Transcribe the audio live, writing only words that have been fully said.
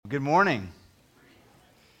Good morning.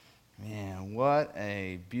 Man, what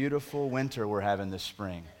a beautiful winter we're having this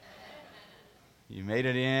spring. You made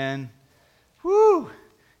it in. Woo!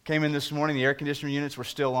 Came in this morning, the air conditioner units were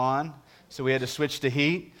still on, so we had to switch to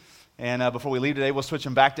heat. And before we leave today, we'll switch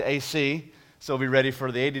them back to AC, so we'll be ready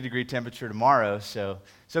for the 80-degree temperature tomorrow. So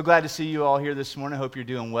glad to see you all here this morning. Hope you're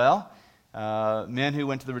doing well. Men who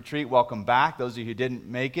went to the retreat, welcome back. Those of you who didn't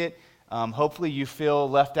make it, hopefully you feel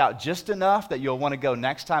left out just enough that you'll want to go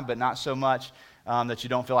next time, but not so much that you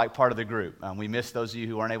don't feel like part of the group. We miss those of you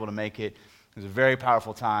who aren't able to make it. It was a very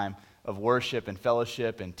powerful time of worship and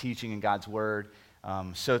fellowship and teaching in God's Word.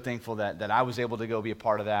 So thankful that I was able to go be a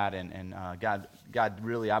part of that, and God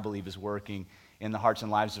really, I believe, is working in the hearts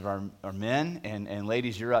and lives of our men, and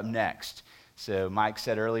ladies, you're up next. So Mike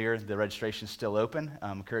said earlier, the registration is still open.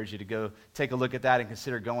 I encourage you to go take a look at that and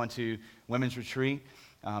consider going to Women's Retreat.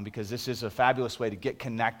 Because this is a fabulous way to get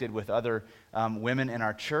connected with other women in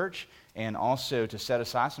our church, and also to set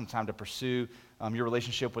aside some time to pursue your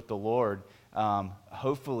relationship with the Lord,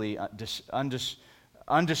 hopefully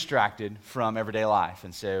undistracted from everyday life.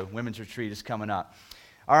 And so Women's Retreat is coming up.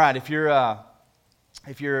 All right, if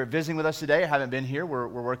you're visiting with us today or haven't been here, we're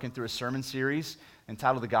working through a sermon series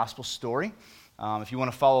entitled The Gospel Story. If you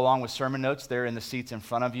want to follow along with sermon notes, they're in the seats in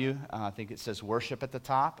front of you. I think it says worship at the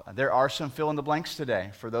top. There are some fill-in-the-blanks today.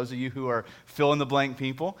 For those of you who are fill-in-the-blank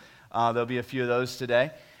people, there'll be a few of those today.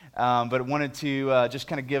 But I wanted to just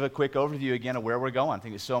kind of give a quick overview again of where we're going. I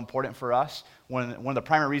think it's so important for us. One of the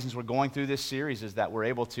primary reasons we're going through this series is that we're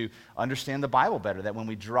able to understand the Bible better, that when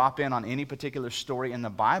we drop in on any particular story in the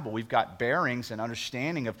Bible, we've got bearings and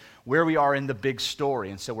understanding of where we are in the big story.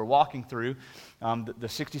 And so we're walking through the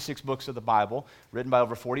 66 books of the Bible, written by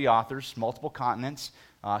over 40 authors, multiple continents,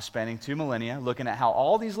 spanning 2 millennia, looking at how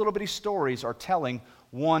all these little bitty stories are telling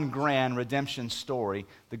one grand redemption story,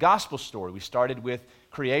 the gospel story. We started with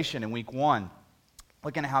creation in week 1,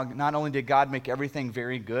 looking at how not only did God make everything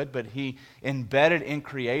very good, but He embedded in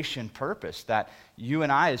creation purpose, that you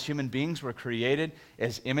and I as human beings were created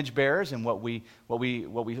as image bearers. And what we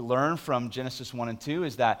learn from Genesis 1 and 2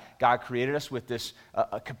 is that God created us with this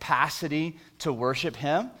capacity to worship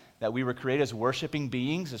Him, that we were created as worshiping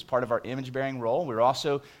beings as part of our image-bearing role. We were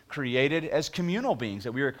also created as communal beings,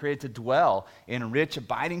 that we were created to dwell in rich,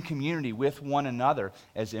 abiding community with one another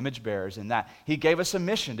as image-bearers, and that He gave us a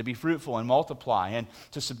mission to be fruitful and multiply and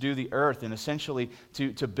to subdue the earth, and essentially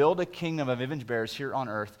to build a kingdom of image-bearers here on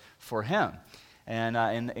earth for Him.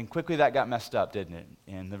 And quickly that got messed up, didn't it?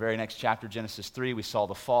 In the very next chapter, Genesis 3, we saw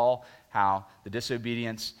the fall, how the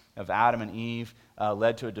disobedience of Adam and Eve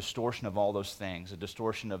led to a distortion of all those things, a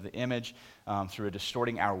distortion of the image through a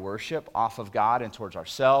distorting our worship off of God and towards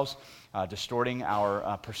ourselves, distorting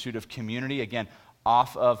our pursuit of community, again,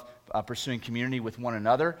 off of pursuing community with one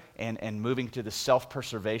another and moving to the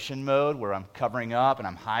self-preservation mode where I'm covering up and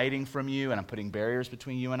I'm hiding from you and I'm putting barriers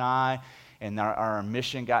between you and I. And our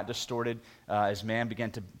mission got distorted as man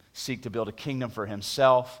began to seek to build a kingdom for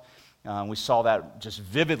himself. We saw that just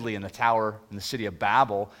vividly in the tower in the city of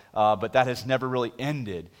Babel, but that has never really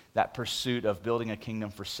ended, that pursuit of building a kingdom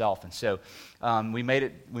for self. And so we made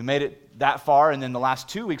it that far, and then the last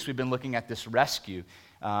 2 weeks we've been looking at this rescue,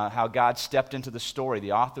 how God stepped into the story.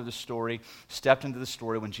 The author of the story stepped into the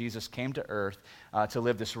story when Jesus came to earth to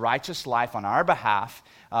live this righteous life on our behalf,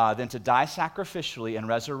 then to die sacrificially and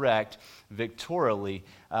resurrect victorially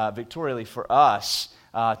for us,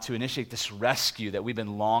 to initiate this rescue that we've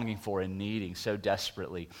been longing for and needing so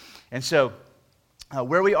desperately. And so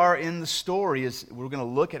where we are in the story is we're going to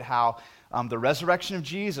look at how the resurrection of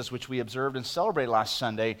Jesus, which we observed and celebrated last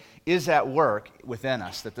Sunday, is at work within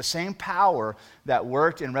us. That the same power that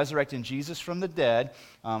worked in resurrecting Jesus from the dead,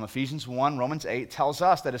 Ephesians 1, Romans 8, tells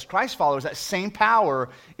us that as Christ followers, that same power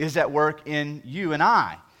is at work in you and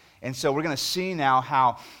I. And so we're going to see now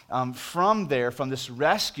how from this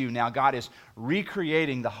rescue, now God is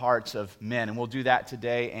recreating the hearts of men. And we'll do that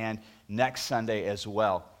today and next Sunday as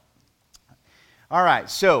well. All right,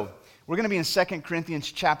 so we're going to be in 2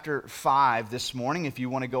 Corinthians chapter 5 this morning. If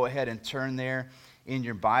you want to go ahead and turn there in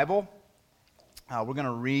your Bible. We're going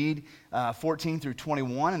to read 14 through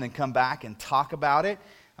 21 and then come back and talk about it.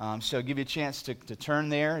 So I'll give you a chance to turn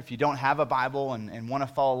there. If you don't have a Bible and want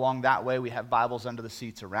to follow along that way, we have Bibles under the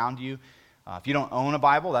seats around you. If you don't own a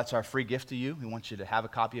Bible, that's our free gift to you. We want you to have a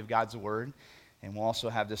copy of God's Word. And we'll also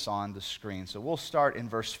have this on the screen. So we'll start in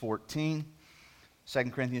verse 14, 2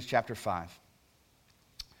 Corinthians chapter 5.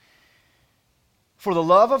 For the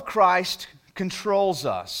love of Christ controls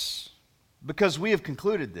us, because we have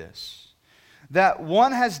concluded this, that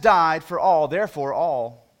one has died for all, therefore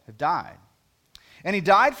all have died. And he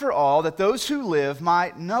died for all, that those who live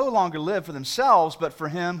might no longer live for themselves, but for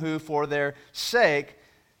him who for their sake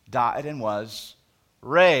died and was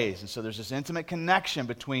raised. And so there's this intimate connection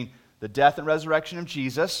between the death and resurrection of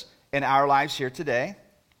Jesus and our lives here today.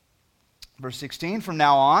 Verse 16, from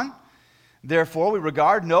now on, therefore, we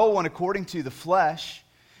regard no one according to the flesh,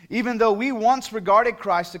 even though we once regarded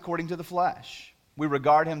Christ according to the flesh. We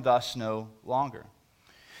regard him thus no longer.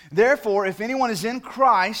 Therefore, if anyone is in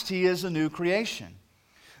Christ, he is a new creation.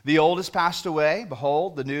 The old has passed away.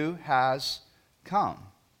 Behold, the new has come.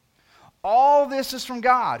 All this is from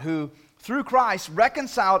God, who through Christ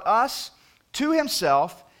reconciled us to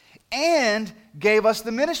himself and gave us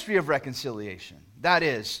the ministry of reconciliation. That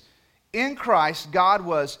is, in Christ, God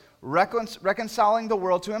was reconciling the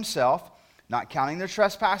world to himself, not counting their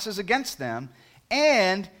trespasses against them,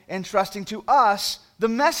 and entrusting to us the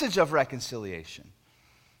message of reconciliation.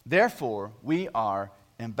 Therefore, we are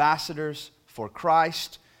ambassadors for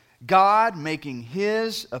Christ, God making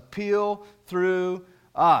his appeal through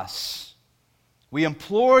us. We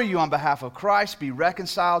implore you on behalf of Christ, be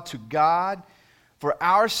reconciled to God. For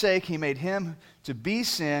our sake, he made him to be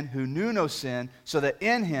sin who knew no sin, so that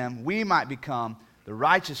in him we might become the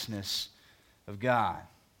righteousness of God.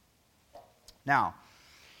 Now,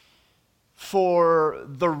 for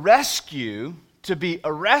the rescue to be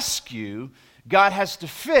a rescue, God has to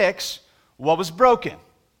fix what was broken,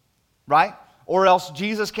 right? Or else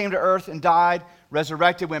Jesus came to earth and died,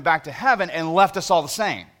 resurrected, went back to heaven, and left us all the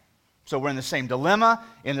same. So we're in the same dilemma,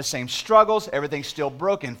 in the same struggles, everything's still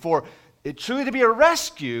broken. For it truly to be a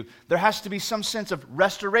rescue, there has to be some sense of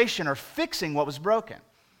restoration or fixing what was broken,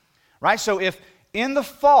 right? So if in the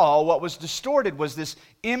fall, what was distorted was this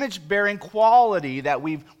image-bearing quality that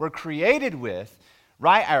we were created with,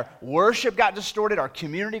 right? Our worship got distorted, our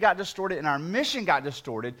community got distorted, and our mission got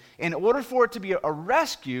distorted. In order for it to be a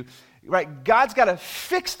rescue, right, God's got to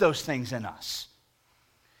fix those things in us.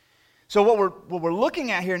 So what we're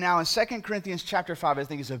looking at here now in 2 Corinthians chapter 5, I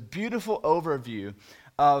think, is a beautiful overview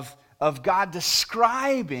of God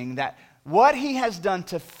describing that what he has done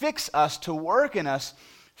to fix us, to work in us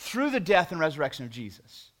through the death and resurrection of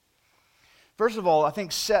Jesus. First of all, I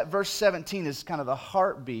think verse 17 is kind of the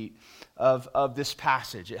heartbeat of this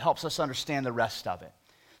passage. It helps us understand the rest of it.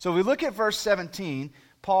 So if we look at verse 17,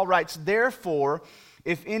 Paul writes, therefore,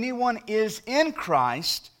 if anyone is in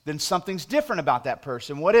Christ, then something's different about that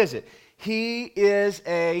person. What is it? He is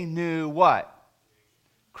a new what?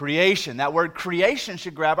 Creation. That word creation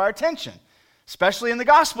should grab our attention, especially in the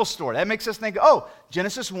gospel story. That makes us think, oh,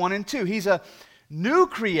 Genesis 1 and 2. He's a new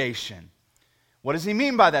creation. What does he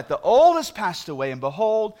mean by that? The old has passed away, and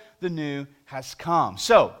behold, the new has come.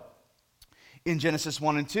 So, in Genesis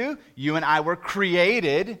 1 and 2, you and I were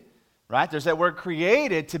created, right? There's that word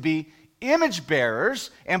created to be image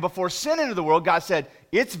bearers, and before sin entered the world, God said,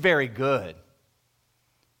 it's very good.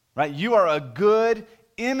 Right? You are a good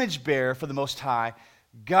image bearer for the Most High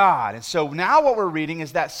God. And so now what we're reading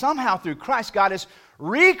is that somehow through Christ, God is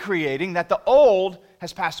recreating that the old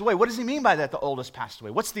has passed away. What does he mean by that the old has passed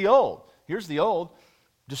away? What's the old? Here's the old.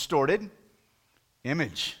 Distorted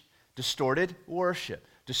image, distorted worship,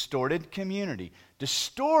 distorted community,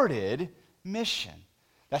 distorted mission.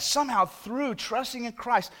 That somehow through trusting in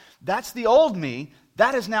Christ, that's the old me,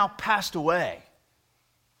 that has now passed away.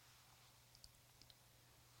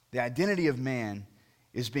 The identity of man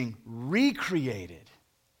is being recreated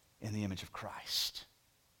in the image of Christ.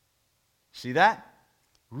 See that?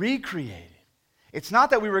 Recreated. It's not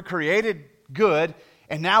that we were created good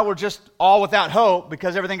and now we're just all without hope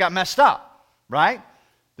because everything got messed up, right?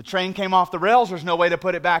 The train came off the rails. There's no way to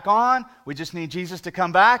put it back on. We just need Jesus to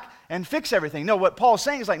come back and fix everything. No, what Paul's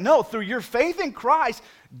saying is like, no, through your faith in Christ,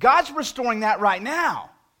 God's restoring that right now.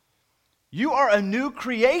 You are a new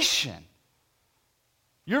creation.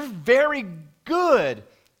 You're very good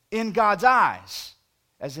in God's eyes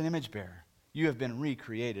as an image bearer. You have been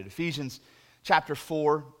recreated. Ephesians chapter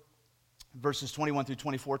 4, verses 21 through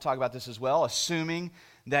 24 talk about this as well. Assuming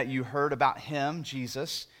that you heard about him,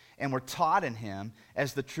 Jesus, and were taught in him,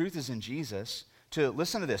 as the truth is in Jesus, to,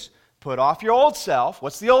 listen to this, put off your old self.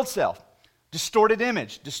 What's the old self? Distorted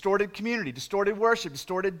image, distorted community, distorted worship,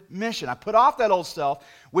 distorted mission. I put off that old self,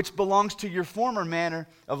 which belongs to your former manner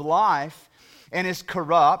of life and is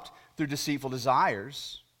corrupt through deceitful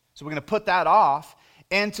desires. So we're going to put that off,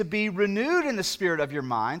 and to be renewed in the spirit of your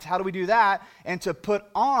mind. How do we do that? And to put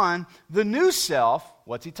on the new self.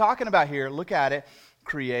 What's he talking about here? Look at it.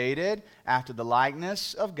 Created after the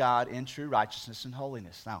likeness of God in true righteousness and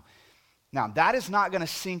holiness. Now that is not going to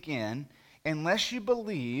sink in unless you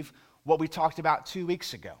believe what we talked about 2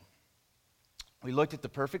 weeks ago. We looked at the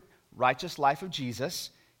perfect righteous life of Jesus,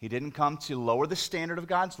 He didn't come to lower the standard of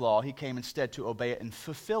God's law. He came instead to obey it and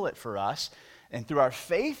fulfill it for us. And through our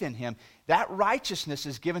faith in him, that righteousness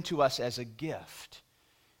is given to us as a gift.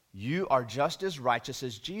 You are just as righteous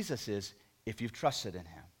as Jesus is if you've trusted in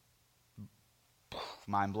him.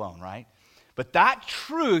 Mind blown, right? But that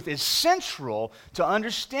truth is central to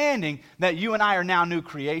understanding that you and I are now new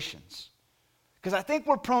creations. Because I think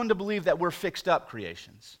we're prone to believe that we're fixed up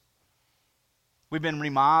creations. We've been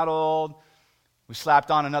remodeled. We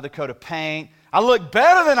slapped on another coat of paint. I look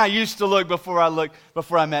better than I used to look before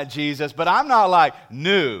I met Jesus, but I'm not like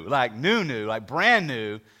new, like brand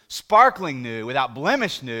new, sparkling new, without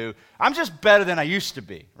blemish new. I'm just better than I used to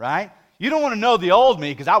be, right? You don't want to know the old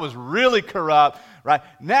me because I was really corrupt, right?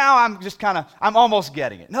 Now I'm almost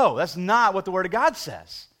getting it. No, that's not what the Word of God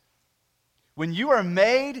says. When you are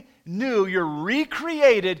made new, you're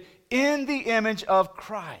recreated in the image of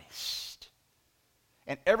Christ.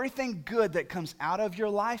 And everything good that comes out of your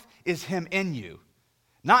life is him in you.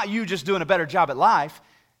 Not you just doing a better job at life.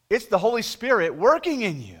 It's the Holy Spirit working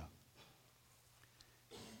in you.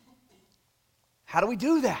 How do we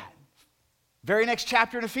do that? Very next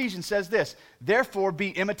chapter in Ephesians says this: therefore be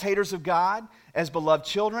imitators of God as beloved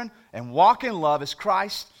children, and walk in love as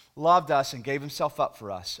Christ loved us and gave himself up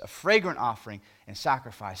for us, a fragrant offering and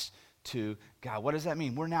sacrifice to God. What does that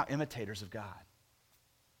mean? We're now imitators of God.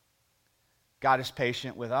 God is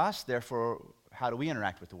patient with us, therefore, how do we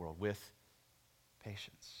interact with the world? With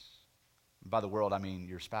patience. By the world, I mean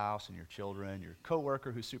your spouse and your children, your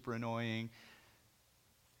coworker who's super annoying.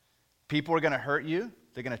 People are going to hurt you.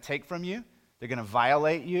 They're going to take from you. They're going to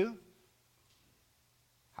violate you.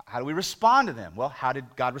 How do we respond to them? Well, how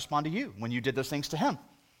did God respond to you when you did those things to him?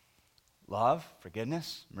 Love,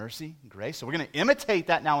 forgiveness, mercy, grace. So we're going to imitate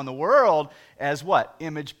that now in the world as what?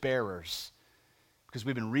 Image bearers. Because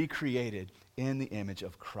we've been recreated in the image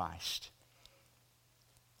of Christ.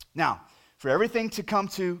 Now, for everything to come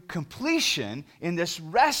to completion in this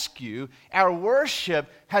rescue, our worship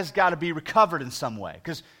has got to be recovered in some way.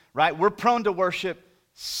 Because, right, we're prone to worship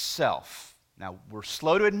self. Now, we're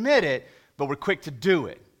slow to admit it, but we're quick to do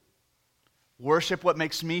it. Worship what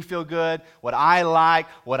makes me feel good, what I like,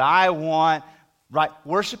 what I want. Right?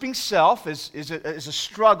 Worshiping self is a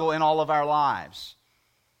struggle in all of our lives.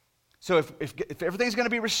 So if everything's going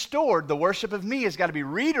to be restored, the worship of me has got to be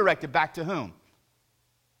redirected back to whom?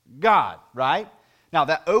 God, right? Now,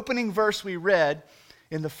 that opening verse we read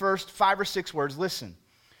in the first 5 or 6 words, listen.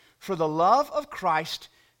 For the love of Christ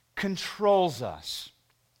controls us.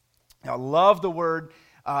 Now, I love the word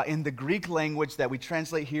in the Greek language that we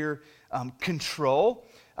translate here, control,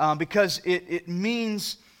 because it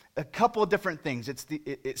means a couple of different things.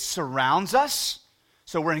 It surrounds us,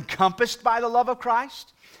 so we're encompassed by the love of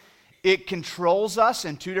Christ. It controls us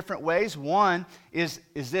in 2 different ways. One is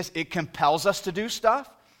this: it compels us to do stuff,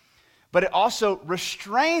 but it also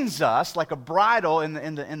restrains us like a bridle in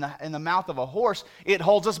the mouth of a horse. It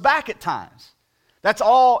holds us back at times. That's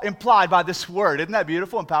all implied by this word. Isn't that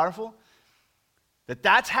beautiful and powerful?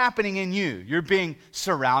 That's happening in you. You're being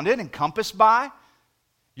surrounded, encompassed by.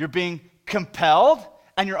 You're being compelled,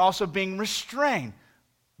 and you're also being restrained.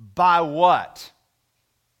 By what?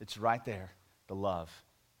 It's right there, the love.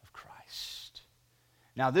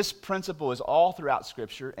 Now, this principle is all throughout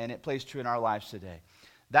Scripture, and it plays true in our lives today.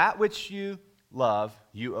 That which you love,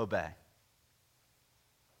 you obey.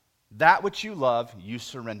 That which you love, you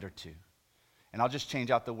surrender to. And I'll just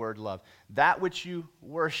change out the word love. That which you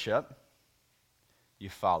worship, you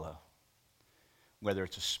follow. Whether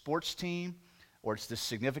it's a sports team, or it's the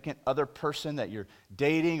significant other person that you're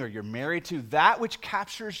dating or you're married to, that which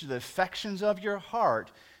captures the affections of your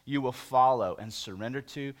heart, you will follow and surrender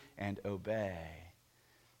to and obey.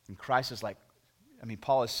 And Christ is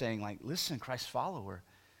Paul is saying, listen, Christ's follower,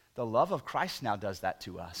 the love of Christ now does that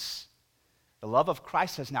to us. The love of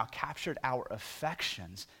Christ has now captured our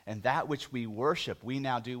affections, and that which we worship, we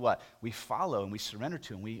now do what? We follow and we surrender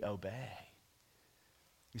to and we obey.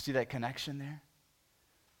 You see that connection there?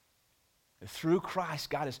 Through Christ,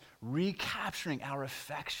 God is recapturing our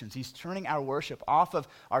affections. He's turning our worship off of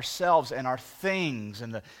ourselves and our things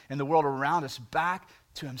and the world around us back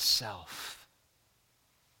to himself.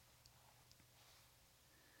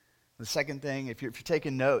 The second thing, if you're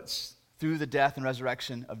taking notes, through the death and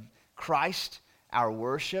resurrection of Christ, our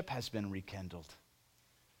worship has been rekindled.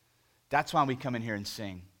 That's why we come in here and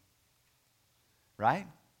sing. Right?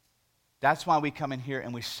 That's why we come in here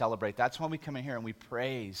and we celebrate. That's why we come in here and we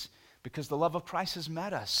praise. Because the love of Christ has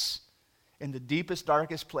met us. In the deepest,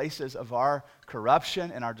 darkest places of our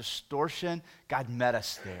corruption and our distortion, God met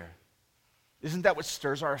us there. Isn't that what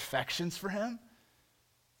stirs our affections for him?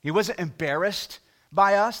 He wasn't embarrassed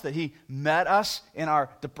by us, that he met us in our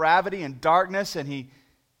depravity and darkness, and he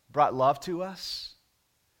brought love to us.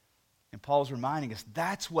 And Paul's reminding us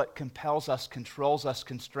that's what compels us, controls us,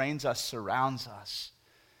 constrains us, surrounds us.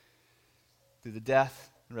 Through the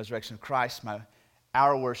death and resurrection of Christ,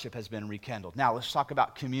 our worship has been rekindled. Now, let's talk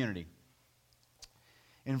about community.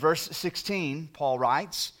 In verse 16, Paul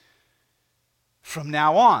writes, from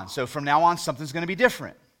now on. So from now on, something's going to be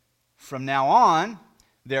different. From now on,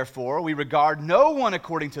 therefore, we regard no one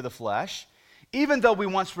according to the flesh. Even though we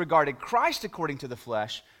once regarded Christ according to the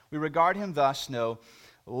flesh, we regard him thus no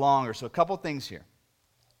longer. So a couple things here.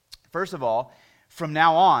 First of all, from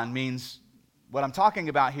now on means what I'm talking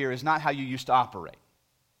about here is not how you used to operate.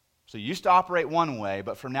 So you used to operate one way,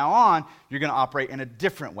 but from now on, you're going to operate in a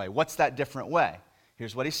different way. What's that different way?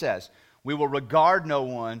 Here's what he says. We will regard no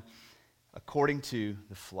one according to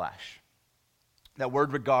the flesh. That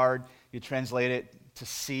word regard, you translate it to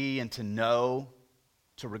see and to know,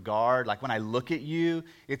 to regard. Like when I look at you,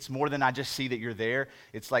 it's more than I just see that you're there.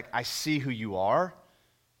 It's like I see who you are.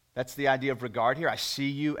 That's the idea of regard here. I see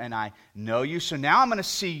you and I know you. So now I'm going to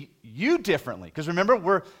see you differently. Because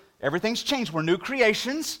remember, everything's changed. We're new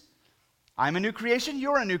creations. I'm a new creation.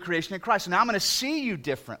 You're a new creation in Christ. So now I'm going to see you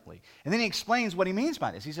differently. And then he explains what he means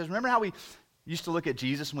by this. He says, remember how we used to look at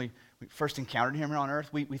Jesus when we first encountered him here on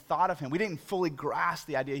earth? We thought of him. We didn't fully grasp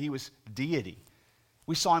the idea he was deity.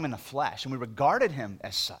 We saw him in the flesh, and we regarded him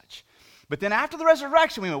as such. But then after the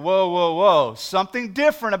resurrection, we went, whoa, whoa, whoa, something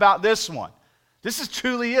different about this one. This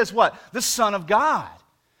truly is what? The Son of God.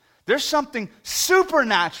 There's something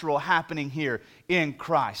supernatural happening here in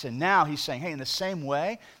Christ. And now he's saying, hey, in the same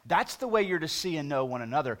way, that's the way you're to see and know one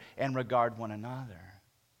another and regard one another.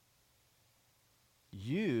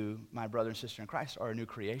 You, my brother and sister in Christ, are a new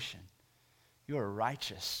creation. You are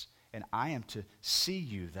righteous, and I am to see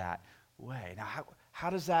you that way. Now, how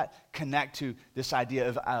does that connect to this idea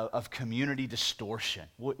of community distortion?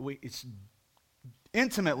 It's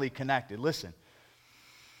intimately connected. Listen.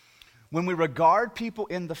 When we regard people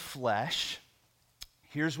in the flesh,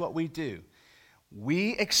 here's what we do.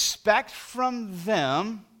 We expect from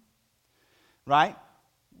them, right?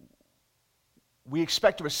 We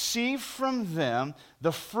expect to receive from them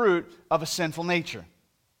the fruit of a sinful nature.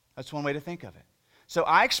 That's one way to think of it. So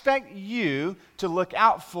I expect you to look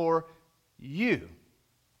out for you,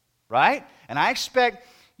 right? And I expect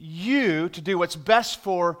you to do what's best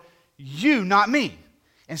for you, not me.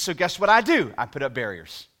 And so guess what I do? I put up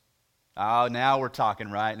barriers. Oh, now we're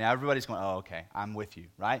talking, right? Now everybody's going, oh, okay, I'm with you,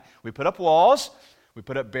 right? We put up walls. We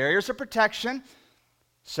put up barriers of protection,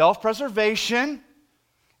 self-preservation,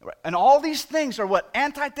 and all these things are what?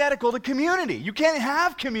 Antithetical to community. You can't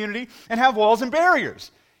have community and have walls and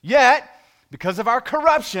barriers. Yet, because of our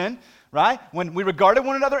corruption, right, when we regarded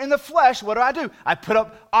one another in the flesh, what do? I put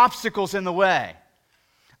up obstacles in the way.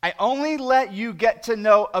 I only let you get to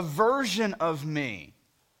know a version of me.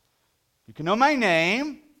 You can know my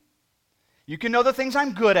name. You can know the things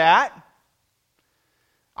I'm good at.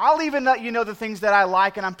 I'll even let you know the things that I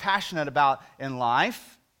like and I'm passionate about in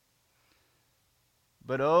life.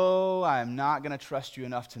 But I'm not going to trust you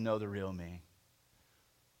enough to know the real me,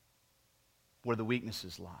 where the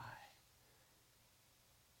weaknesses lie,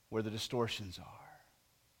 where the distortions are,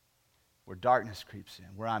 where darkness creeps in,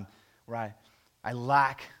 where I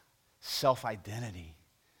lack self-identity,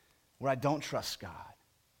 where I don't trust God,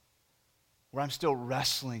 where I'm still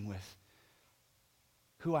wrestling with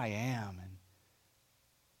who I am and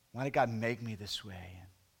why did God make me this way? And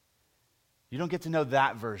you don't get to know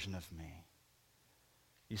that version of me.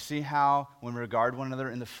 You see how when we regard one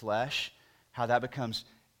another in the flesh, how that becomes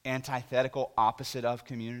antithetical, opposite of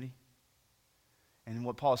community? And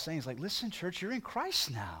what Paul is saying is like, listen, church, you're in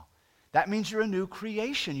Christ now. That means you're a new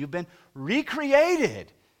creation. You've been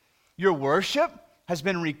recreated. Your worship has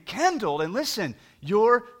been rekindled. And listen,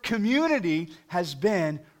 your community has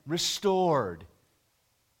been restored.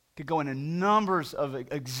 Could go into numbers of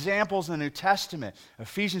examples in the New Testament.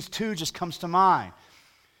 Ephesians 2 just comes to mind,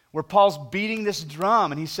 where Paul's beating this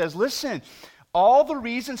drum and he says, listen, all the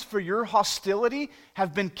reasons for your hostility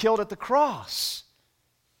have been killed at the cross.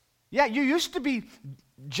 Yeah, you used to be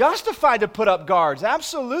justified to put up guards.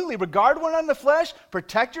 Absolutely. Regard one another in the flesh,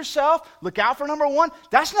 protect yourself, look out for number one.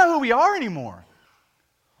 That's not who we are anymore.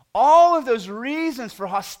 All of those reasons for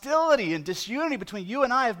hostility and disunity between you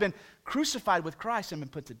and I have been crucified with Christ and been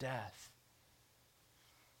put to death.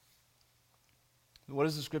 What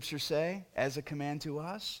does the scripture say as a command to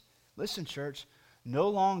us? Listen, church, no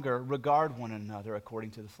longer regard one another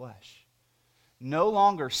according to the flesh. No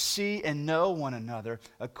longer see and know one another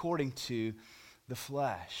according to the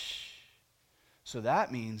flesh. So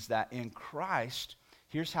that means that in Christ,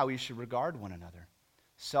 here's how we should regard one another.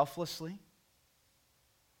 selflessly,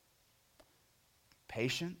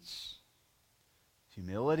 patience,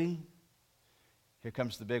 humility. Here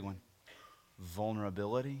comes the big one,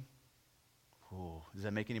 vulnerability. Ooh, does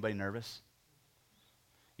that make anybody nervous?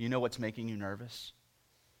 You know what's making you nervous?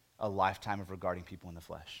 A lifetime of regarding people in the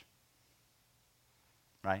flesh.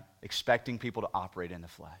 Right? Expecting people to operate in the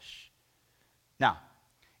flesh. Now,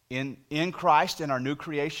 in Christ, in our new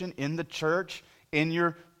creation, in the church, in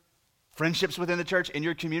your friendships within the church, in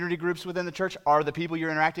your community groups within the church, are the people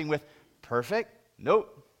you're interacting with perfect?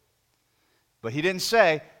 Nope. But he didn't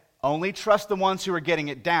say, only trust the ones who are getting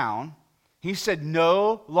it down. He said,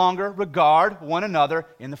 no longer regard one another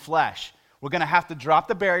in the flesh. We're going to have to drop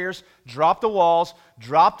the barriers, drop the walls,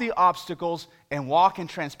 drop the obstacles, and walk in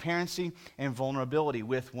transparency and vulnerability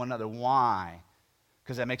with one another. Why?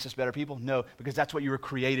 Because that makes us better people? No, because that's what you were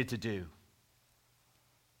created to do.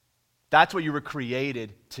 That's what you were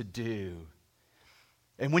created to do.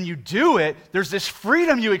 And when you do it, there's this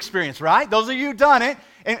freedom you experience, right? Those of you who've done it.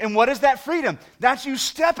 And what is that freedom? That's you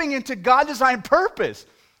stepping into God-designed purpose.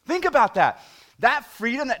 Think about that. That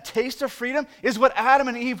freedom, that taste of freedom, is what Adam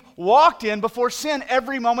and Eve walked in before sin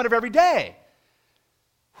every moment of every day.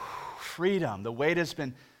 Freedom, the weight has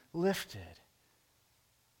been lifted.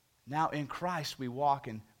 Now in Christ, we walk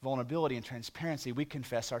in vulnerability and transparency. We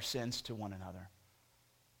confess our sins to one another.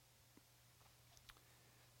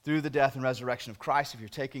 Through the death and resurrection of Christ, if you're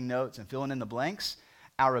taking notes and filling in the blanks,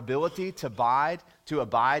 our ability to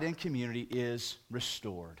abide in community is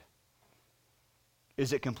restored.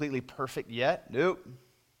 Is it completely perfect yet? Nope.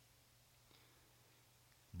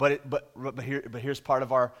 But here's part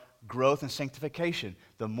of our growth and sanctification.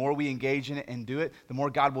 The more we engage in it and do it, the more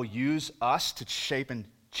God will use us to shape and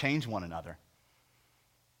change one another.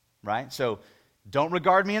 Right? So don't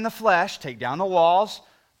regard me in the flesh. Take down the walls.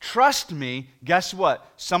 Trust me. Guess what?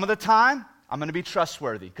 Some of the time, I'm going to be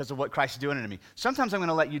trustworthy because of what Christ is doing in me. Sometimes I'm going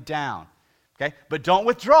to let you down. Okay? But don't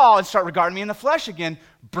withdraw and start regarding me in the flesh again.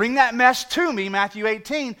 Bring that mess to me, Matthew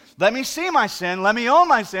 18. Let me see my sin. Let me own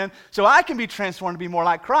my sin so I can be transformed to be more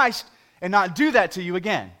like Christ and not do that to you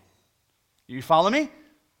again. You follow me?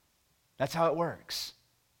 That's how it works.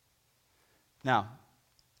 Now,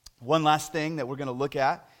 one last thing that we're going to look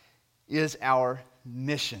at is our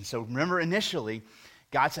mission. So remember initially,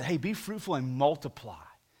 God said, hey, be fruitful and multiply.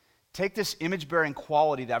 Take this image-bearing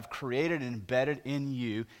quality that I've created and embedded in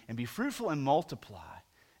you and be fruitful and multiply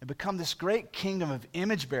and become this great kingdom of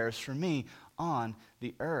image bearers for me on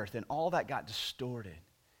the earth. And all that got distorted.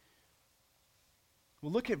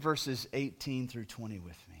 Well, look at verses 18 through 20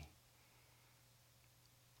 with me.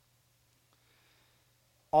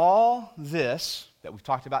 All this that we've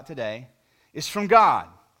talked about today is from God,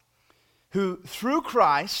 who through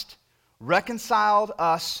Christ reconciled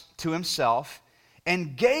us to himself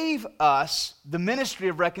and gave us the ministry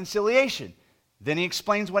of reconciliation. Then he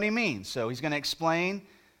explains what he means. So he's going to explain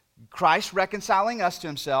Christ reconciling us to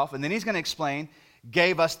himself, and then he's going to explain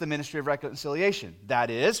gave us the ministry of reconciliation.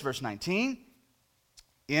 That is, verse 19,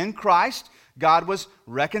 in Christ, God was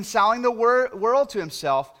reconciling the world to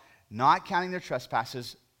himself, not counting their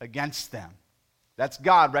trespasses against them. That's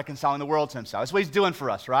God reconciling the world to himself. That's what he's doing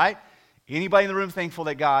for us, right? Anybody in the room thankful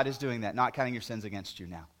that God is doing that, not counting your sins against you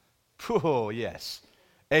now? Oh, yes.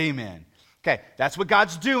 Amen. Okay, that's what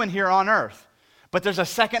God's doing here on earth. But there's a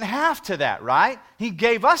second half to that, right? He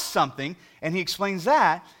gave us something, and he explains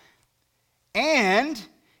that, and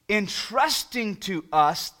entrusting to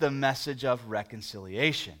us the message of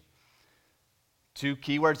reconciliation. Two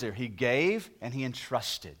key words there. He gave and he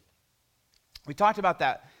entrusted. We talked about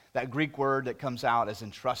that Greek word that comes out as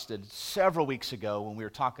entrusted several weeks ago when we were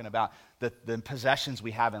talking about the possessions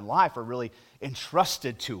we have in life are really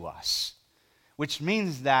entrusted to us, which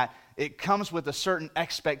means that it comes with a certain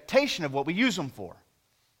expectation of what we use them for,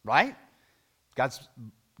 right? God's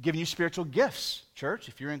given you spiritual gifts, church.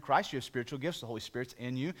 If you're in Christ, you have spiritual gifts. The Holy Spirit's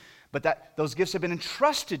in you. But those gifts have been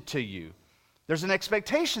entrusted to you. There's an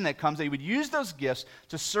expectation that comes that you would use those gifts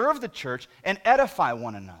to serve the church and edify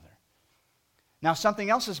one another. Now,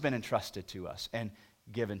 something else has been entrusted to us and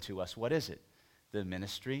given to us. What is it? The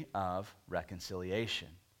ministry of reconciliation.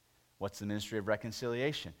 What's the ministry of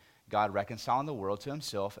reconciliation? God reconciling the world to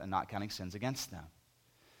himself and not counting sins against them.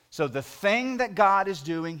 So the thing that God is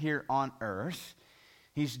doing here on earth,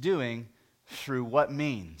 he's doing through what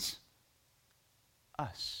means?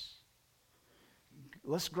 Us.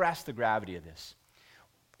 Let's grasp the gravity of this.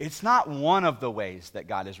 It's not one of the ways that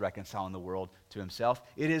God is reconciling the world to himself.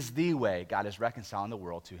 It is the way God is reconciling the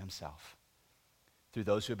world to himself. Through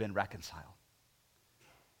those who have been reconciled.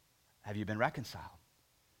 Have you been reconciled?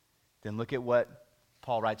 Then look at what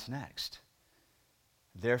Paul writes next.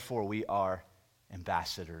 Therefore we are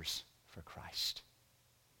ambassadors for Christ.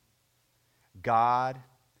 God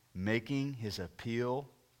making his appeal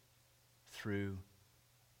through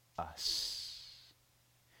us.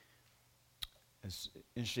 It's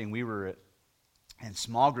interesting, we were in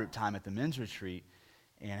small group time at the men's retreat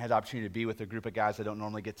and had the opportunity to be with a group of guys I don't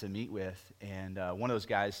normally get to meet with. And one of those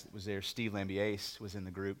guys that was there, Steve Lambiase, was in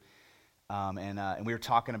the group. And we were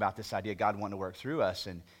talking about this idea, God wanting to work through us.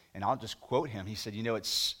 And I'll just quote him. He said,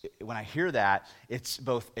 it's when I hear that, it's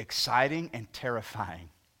both exciting and terrifying.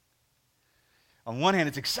 On one hand,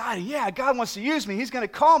 it's exciting. Yeah, God wants to use me. He's going to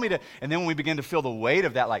call me to. And then when we begin to feel the weight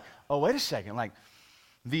of that, like, oh, wait a second. Like,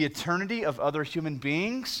 the eternity of other human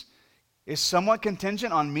beings is somewhat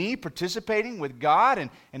contingent on me participating with God. And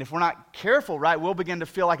if we're not careful, right, we'll begin to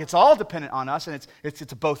feel like it's all dependent on us. And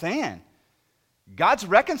it's a both and. God's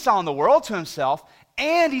reconciling the world to himself,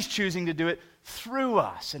 and he's choosing to do it through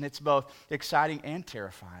us. And it's both exciting and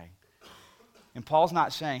terrifying. And Paul's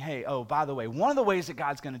not saying, hey, oh, by the way, one of the ways that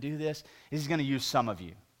God's going to do this is he's going to use some of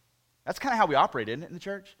you. That's kind of how we operate, isn't it, in the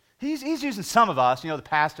church? He's using some of us, the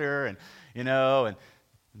pastor and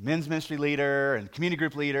men's ministry leader and community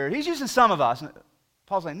group leader. He's using some of us. And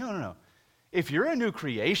Paul's like, no. If you're a new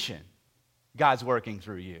creation, God's working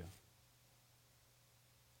through you.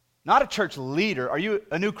 Not a church leader. Are you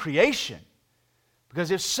a new creation?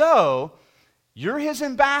 Because if so, you're his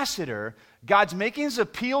ambassador. God's making his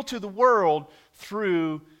appeal to the world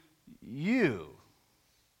through you.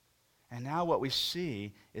 And now what we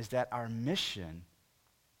see is that our mission,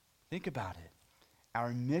 think about it,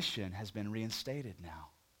 our mission has been reinstated now.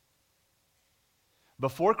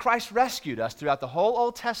 Before Christ rescued us throughout the whole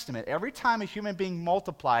Old Testament, every time a human being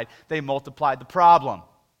multiplied, they multiplied the problem.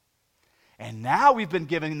 And now we've been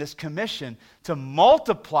given this commission to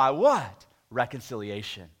multiply what?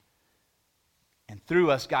 Reconciliation. And through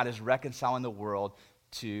us, God is reconciling the world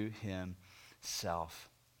to himself.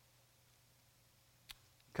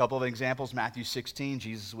 A couple of examples, Matthew 16,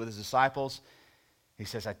 Jesus with his disciples. He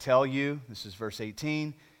says, I tell you, this is verse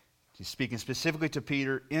 18, he's speaking specifically to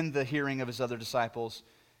Peter in the hearing of his other disciples.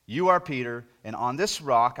 You are Peter, and on this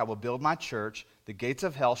rock I will build my church. The gates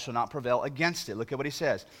of hell shall not prevail against it. Look at what he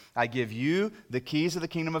says. I give you the keys of the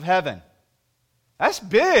kingdom of heaven. That's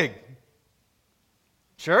big.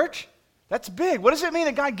 Church, that's big. What does it mean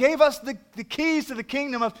that God gave us the keys to the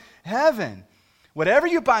kingdom of heaven? Whatever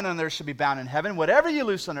you bind on earth shall be bound in heaven. Whatever you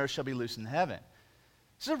loose on earth shall be loosed in heaven.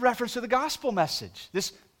 This is a reference to the gospel message,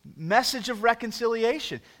 this message of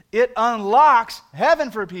reconciliation. It unlocks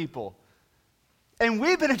heaven for people. And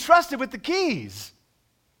we've been entrusted with the keys.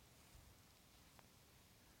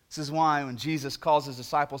 This is why when Jesus calls his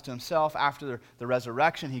disciples to himself after the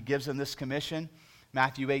resurrection, he gives them this commission.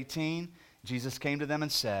 Matthew 18, Jesus came to them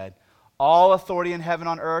and said, all authority in heaven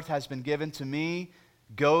and on earth has been given to me.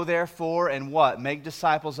 Go therefore and what? Make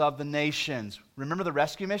disciples of the nations. Remember the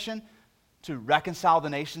rescue mission? To reconcile the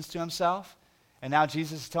nations to himself. And now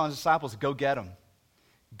Jesus is telling his disciples, go get them.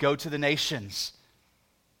 Go to the nations.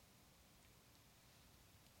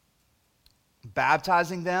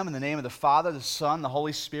 Baptizing them in the name of the Father, the Son, the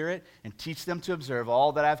Holy Spirit, and teach them to observe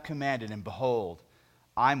all that I've commanded. And behold,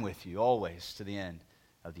 I'm with you always to the end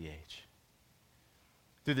of the age.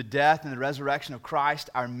 Through the death and the resurrection of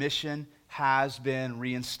Christ, our mission has been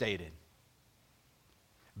reinstated.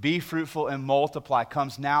 Be fruitful and multiply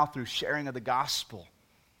comes now through sharing of the gospel.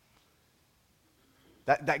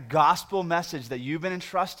 That gospel message that you've been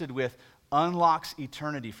entrusted with unlocks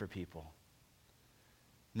eternity for people.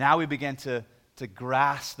 Now we begin to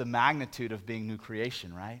grasp the magnitude of being new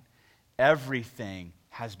creation, right? Everything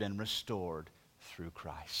has been restored through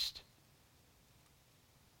Christ.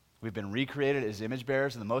 We've been recreated as image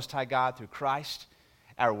bearers of the Most High God through Christ.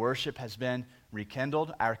 Our worship has been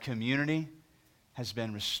rekindled. Our community has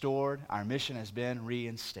been restored. Our mission has been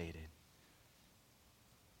reinstated.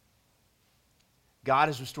 God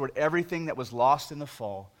has restored everything that was lost in the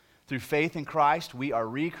fall. Through faith in Christ, we are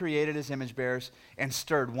recreated as image bearers and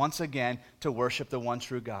stirred once again to worship the one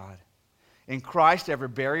true God. In Christ, every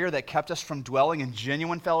barrier that kept us from dwelling in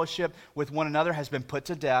genuine fellowship with one another has been put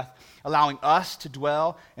to death, allowing us to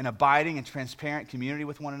dwell in abiding and transparent community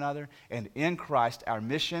with one another. And in Christ, our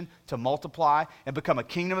mission to multiply and become a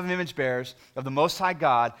kingdom of image bearers of the Most High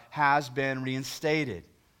God has been reinstated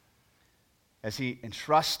as he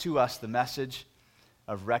entrusts to us the message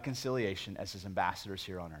of reconciliation as his ambassadors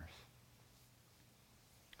here on earth.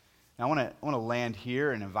 Now, I want to land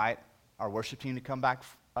here and invite our worship team to come back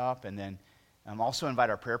up, and then also invite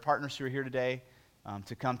our prayer partners who are here today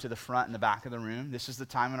to come to the front and the back of the room. This is the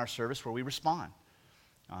time in our service where we respond.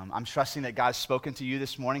 I'm trusting that God's spoken to you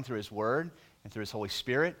this morning through his word and through his Holy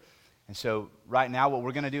Spirit. And so right now what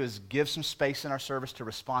we're going to do is give some space in our service to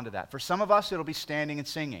respond to that. For some of us, it'll be standing and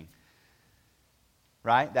singing,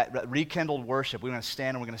 right? That rekindled worship. We're going to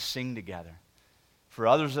stand and we're going to sing together. For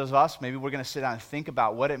others of us, maybe we're going to sit down and think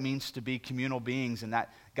about what it means to be communal beings and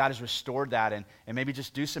that God has restored that and maybe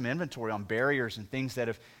just do some inventory on barriers and things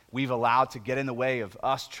that we've allowed to get in the way of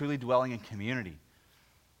us truly dwelling in community.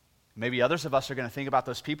 Maybe others of us are going to think about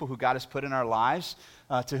those people who God has put in our lives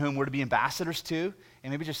to whom we're to be ambassadors to,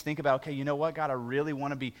 and maybe just think about, okay, you know what, God, I really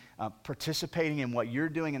want to be participating in what you're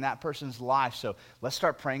doing in that person's life, so let's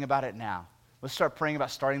start praying about it now. Let's start praying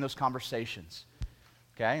about starting those conversations.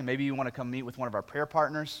 Okay, and maybe you want to come meet with one of our prayer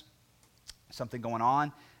partners, something going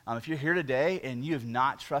on. If you're here today and you have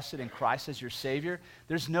not trusted in Christ as your Savior,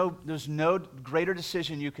 there's no greater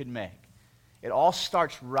decision you could make. It all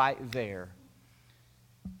starts right there,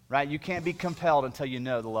 right? You can't be compelled until you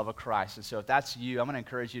know the love of Christ. And so if that's you, I'm going to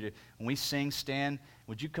encourage you to, when we sing, stand,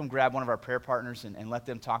 would you come grab one of our prayer partners and let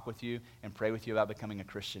them talk with you and pray with you about becoming a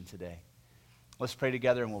Christian today? Let's pray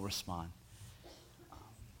together and we'll respond.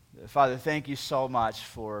 Father, thank you so much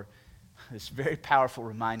for this very powerful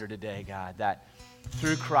reminder today, God, that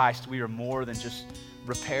through Christ we are more than just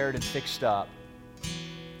repaired and fixed up.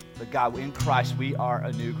 But God, in Christ we are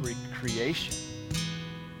a new creation.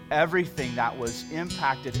 Everything that was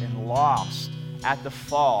impacted and lost at the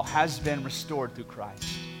fall has been restored through Christ.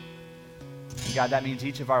 And God, that means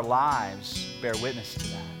each of our lives bear witness to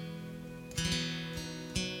that.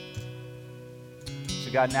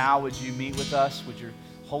 So God, now would you meet with us? Would your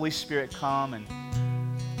Holy Spirit come and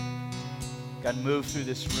God, move through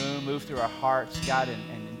this room, move through our hearts, God,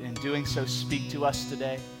 and in doing so, speak to us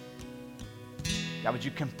today. God, would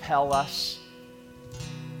you compel us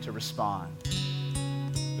to respond?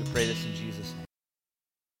 We pray this in Jesus' name.